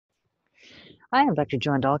Hi, I'm Dr.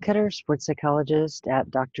 JoAnn Dahlkoetter, sports psychologist at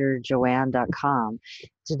drjoann.com.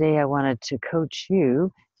 Today I wanted to coach you,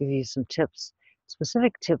 give you some tips,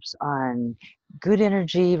 specific tips on good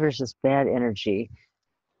energy versus bad energy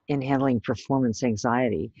in handling performance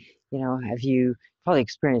anxiety. Have you probably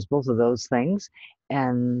experienced both of those things,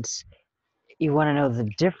 and you want to know the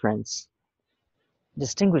difference,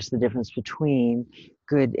 distinguish the difference between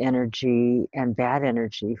good energy and bad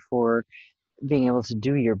energy for being able to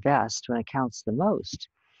do your best when it counts the most.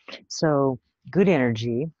 So good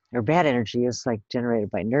energy or bad energy is like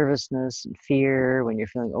generated by nervousness and fear. When you're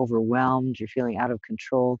feeling overwhelmed, you're feeling out of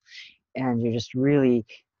control, and you're just really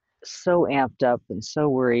so amped up and so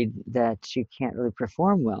worried that you can't really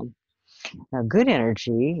perform well. Now, good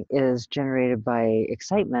energy is generated by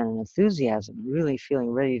excitement and enthusiasm, really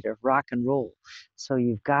feeling ready to rock and roll. So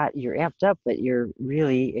you're amped up, but you're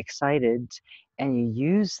really excited, and you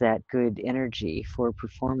use that good energy for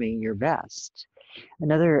performing your best.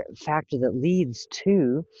 Another factor that leads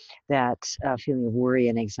to that feeling of worry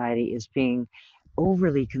and anxiety is being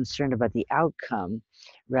overly concerned about the outcome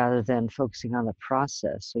rather than focusing on the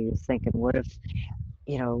process. So you're thinking, what if,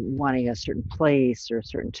 wanting a certain place or a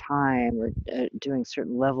certain time or doing a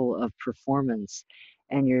certain level of performance,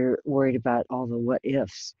 and you're worried about all the what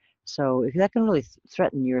ifs. So that can really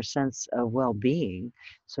threaten your sense of well-being.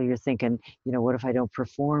 So you're thinking, what if I don't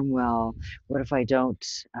perform well? What if I don't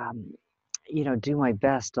do my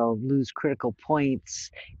best? I'll lose critical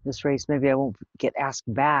points in this race. Maybe I won't get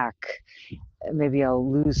asked back. Maybe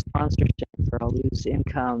I'll lose sponsorship, or I'll lose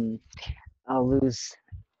income. I'll lose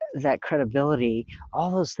that credibility,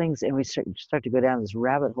 all those things. And we start to go down this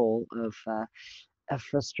rabbit hole of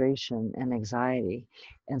frustration and anxiety.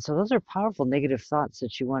 And so those are powerful negative thoughts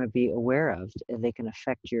that you want to be aware of. And they can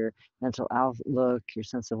affect your mental outlook, your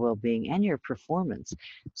sense of well-being, and your performance.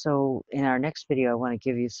 So in our next video, I want to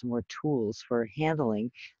give you some more tools for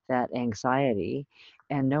handling that anxiety,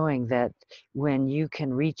 and knowing that when you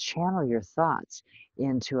can rechannel your thoughts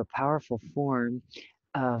into a powerful form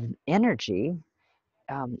of energy.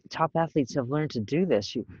 Top athletes have learned to do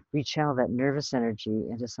this. You rechannel that nervous energy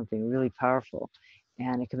into something really powerful,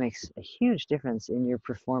 and it can make a huge difference in your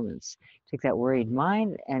performance. Take that worried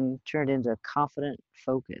mind and turn it into confident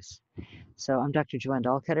focus. So I'm Dr. JoAnn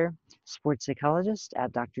Dahlkoetter, sports psychologist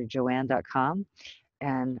at drjoann.com,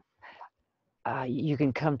 and you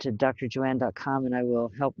can come to drjoann.com, and I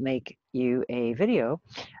will help make you a video,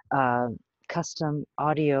 custom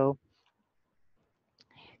audio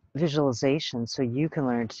visualization, so you can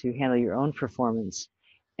learn to handle your own performance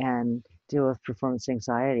and deal with performance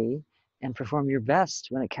anxiety and perform your best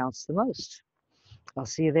when it counts the most. I'll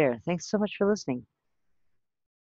see you there. Thanks so much for listening.